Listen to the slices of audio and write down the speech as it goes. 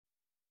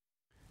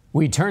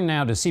We turn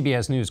now to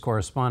CBS News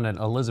correspondent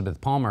Elizabeth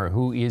Palmer,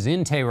 who is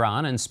in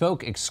Tehran and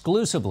spoke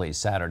exclusively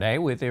Saturday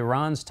with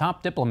Iran's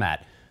top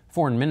diplomat,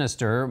 Foreign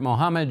Minister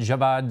Mohammad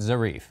Javad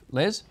Zarif.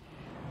 Liz?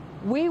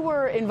 We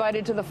were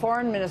invited to the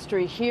foreign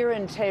ministry here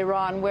in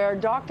Tehran, where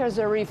Dr.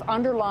 Zarif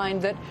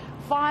underlined that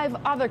 5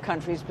 other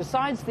countries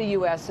besides the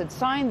U.S. had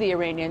signed the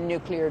Iranian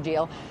nuclear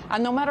deal.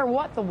 And no matter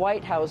what the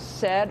White House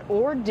said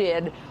or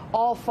did,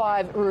 all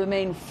 5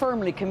 remain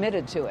firmly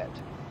committed to it.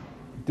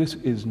 This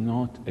is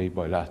not a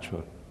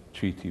bilateral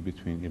treaty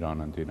between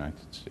Iran and the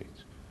United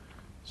States.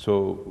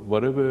 So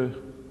whatever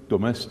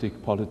domestic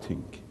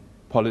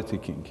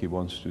politicking he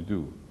wants to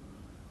do,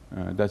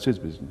 that's his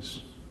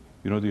business.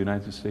 You know, the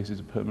United States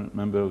is a permanent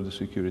member of the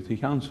Security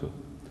Council.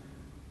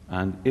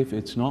 And if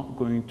it's not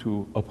going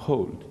to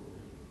uphold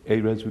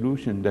a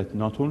resolution that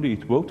not only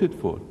it voted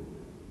for,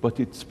 but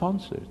it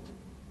sponsored,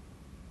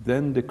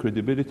 then the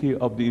credibility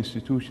of the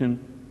institution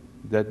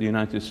that the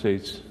United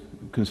States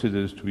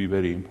considers to be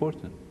very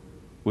important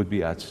would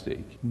be at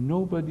stake.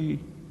 Nobody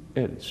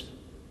else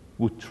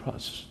would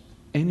trust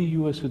any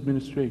U.S.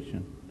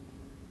 administration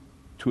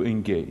to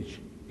engage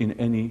in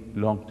any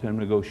long-term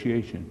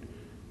negotiation,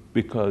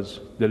 because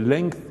the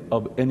length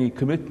of any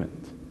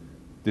commitment,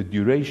 the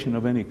duration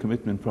of any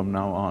commitment from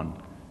now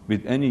on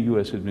with any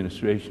U.S.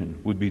 administration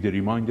would be the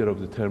reminder of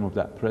the term of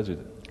that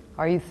president.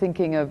 Are you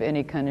thinking of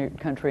any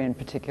country in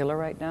particular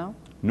right now?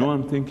 No,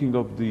 I'm thinking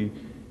of the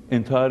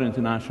entire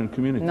international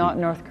community. Not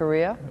North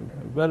Korea?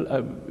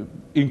 Well,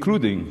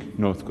 including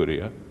North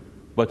Korea,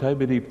 but I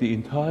believe the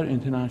entire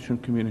international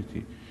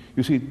community.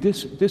 You see,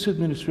 this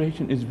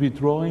administration is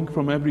withdrawing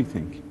from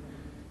everything.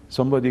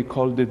 Somebody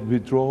called it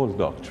withdrawal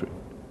doctrine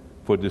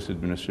for this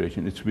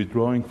administration. It's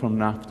withdrawing from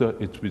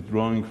NAFTA, it's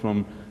withdrawing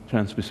from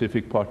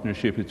Trans-Pacific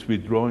Partnership, it's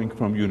withdrawing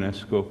from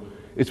UNESCO,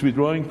 it's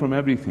withdrawing from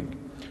everything.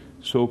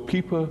 So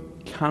people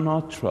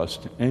cannot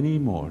trust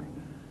anymore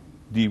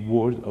the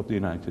word of the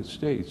United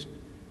States.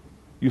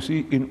 You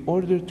see, in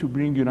order to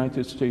bring the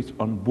United States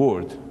on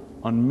board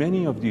on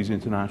many of these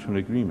international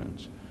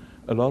agreements,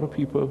 a lot of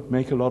people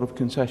make a lot of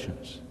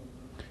concessions.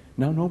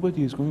 Now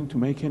nobody is going to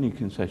make any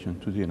concession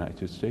to the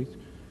United States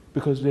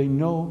because they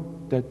know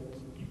that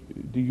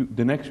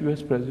the next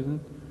US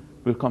president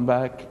will come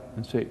back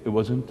and say, it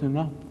wasn't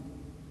enough.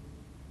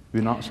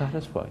 We're not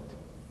satisfied.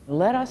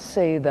 Let us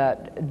say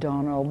that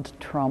Donald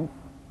Trump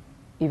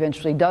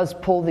eventually does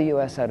pull the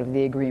US out of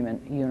the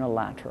agreement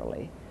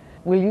unilaterally.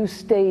 Will you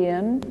stay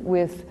in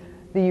with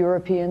the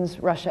Europeans,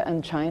 Russia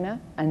and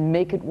China, and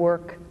make it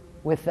work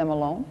with them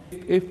alone?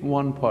 If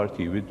one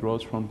party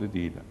withdraws from the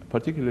deal,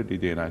 particularly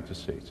the United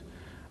States,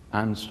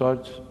 and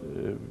starts,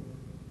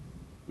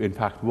 in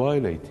fact,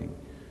 violating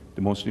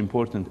the most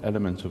important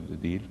elements of the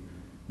deal,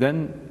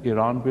 then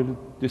Iran will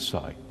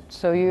decide.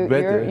 So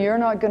you're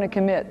not going to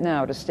commit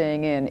now to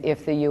staying in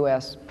if the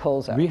U.S.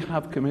 pulls out? We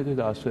have committed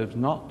ourselves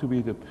not to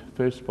be the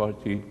first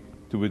party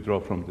to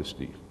withdraw from this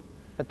deal.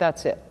 But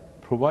that's it?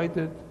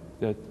 Provided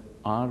that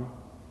our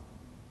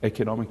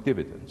economic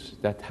dividends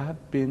that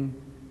have been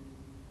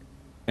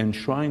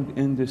enshrined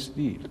in this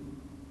deal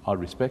are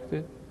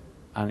respected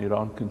and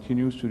Iran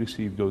continues to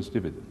receive those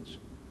dividends.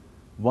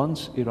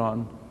 Once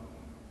Iran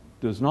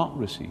does not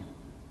receive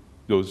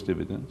those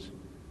dividends,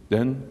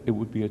 then it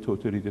would be a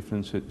totally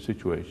different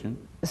situation.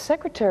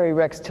 Secretary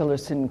Rex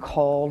Tillerson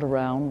called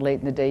around late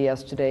in the day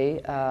yesterday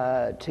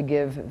to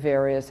give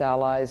various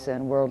allies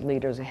and world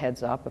leaders a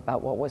heads up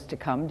about what was to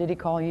come. Did he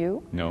call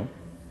you? No.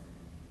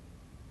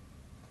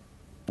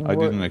 I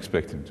didn't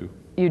expect him to.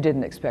 You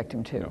didn't expect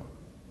him to? No.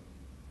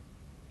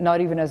 Not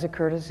even as a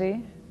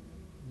courtesy?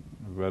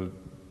 Well,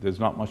 there's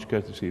not much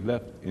courtesy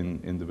left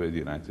in the way the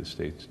United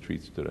States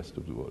treats the rest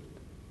of the world.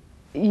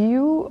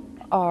 You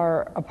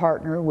are a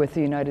partner with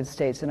the United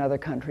States and other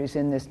countries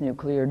in this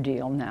nuclear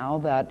deal now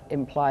that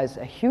implies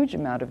a huge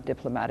amount of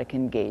diplomatic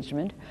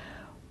engagement.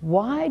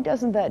 Why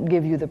doesn't that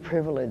give you the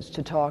privilege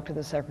to talk to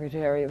the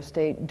Secretary of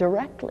State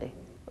directly?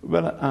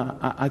 Well,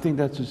 I think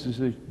that's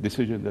a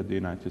decision that the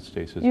United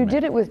States has made. You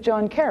did it with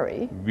John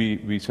Kerry.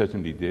 We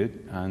certainly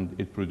did, and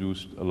it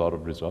produced a lot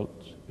of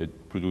results.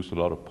 It produced a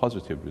lot of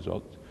positive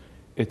results.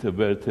 It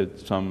averted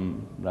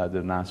some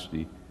rather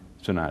nasty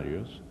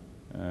scenarios.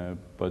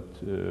 But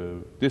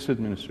this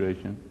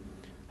administration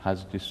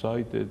has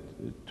decided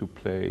to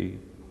play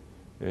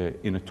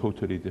in a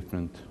totally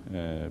different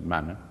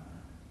manner.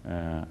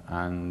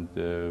 And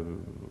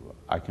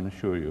I can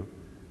assure you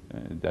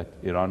that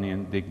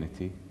Iranian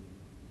dignity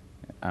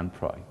and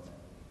pride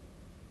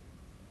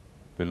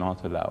will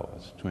not allow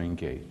us to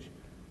engage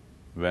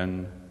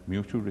when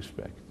mutual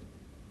respect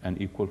and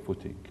equal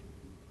footing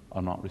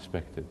are not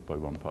respected by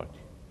one party.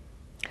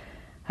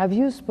 Have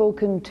you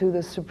spoken to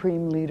the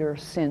Supreme Leader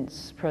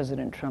since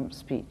President Trump's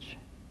speech?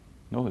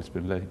 No, it's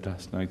been late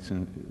last night.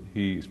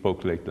 He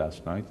spoke late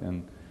last night,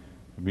 and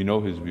we know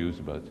his views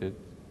about it.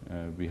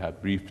 We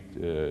have briefed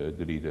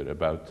the leader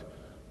about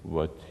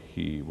what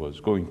he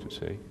was going to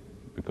say,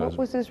 because what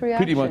was his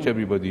reaction? Pretty much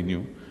everybody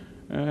knew.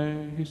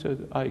 He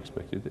said, I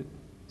expected it.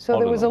 So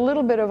there was a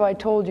little bit of "I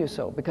told you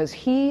so," because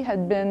he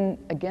had been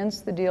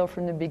against the deal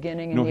from the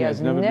beginning, and he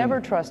has never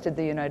trusted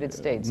the United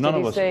States. Did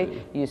he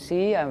say, "You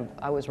see,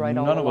 I was right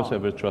all along"? None of us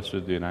ever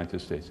trusted the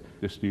United States.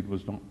 This deal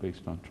was not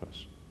based on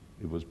trust.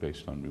 It was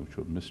based on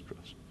mutual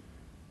mistrust.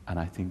 And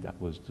I think that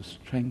was the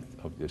strength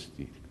of this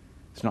deal.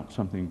 It's not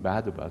something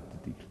bad about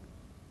the deal.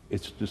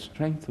 It's the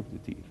strength of the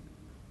deal.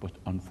 But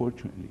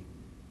unfortunately,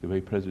 the way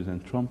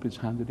President Trump is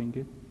handling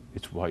it,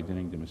 it's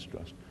widening the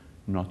mistrust,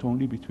 not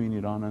only between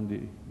Iran and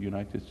the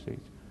United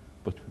States,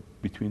 but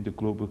between the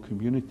global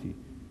community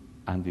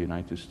and the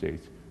United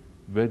States,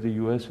 where the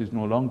US is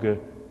no longer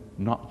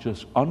not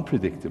just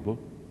unpredictable,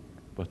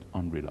 but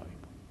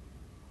unreliable.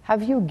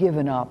 Have you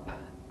given up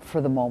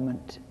for the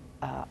moment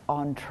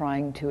on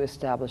trying to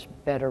establish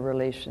better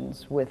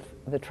relations with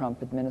the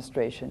Trump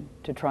administration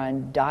to try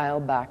and dial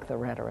back the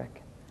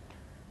rhetoric?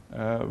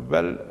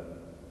 Well,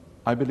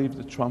 I believe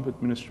the Trump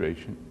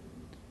administration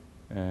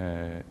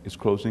is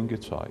closing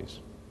its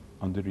eyes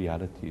on the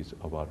realities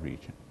of our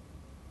region.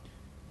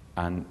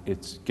 And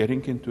it's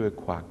getting into a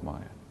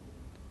quagmire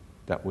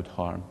that would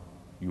harm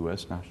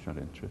US national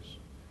interests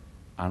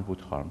and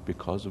would harm,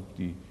 because of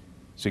the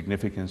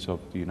significance of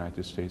the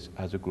United States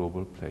as a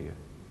global player,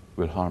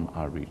 will harm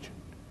our region.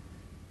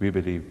 We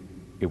believe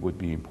it would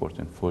be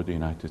important for the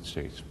United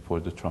States,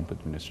 for the Trump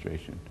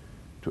administration,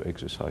 to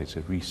exercise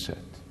a reset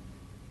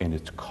in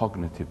its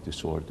cognitive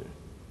disorder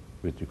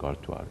with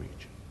regard to our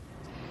region.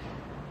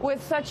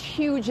 With such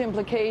huge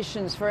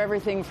implications for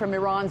everything from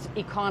Iran's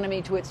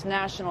economy to its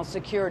national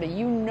security,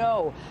 you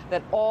know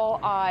that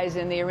all eyes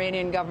in the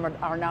Iranian government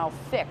are now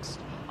fixed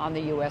on the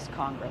U.S.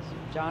 Congress.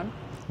 John?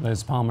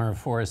 Liz Palmer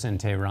for us in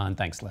Tehran.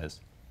 Thanks, Liz.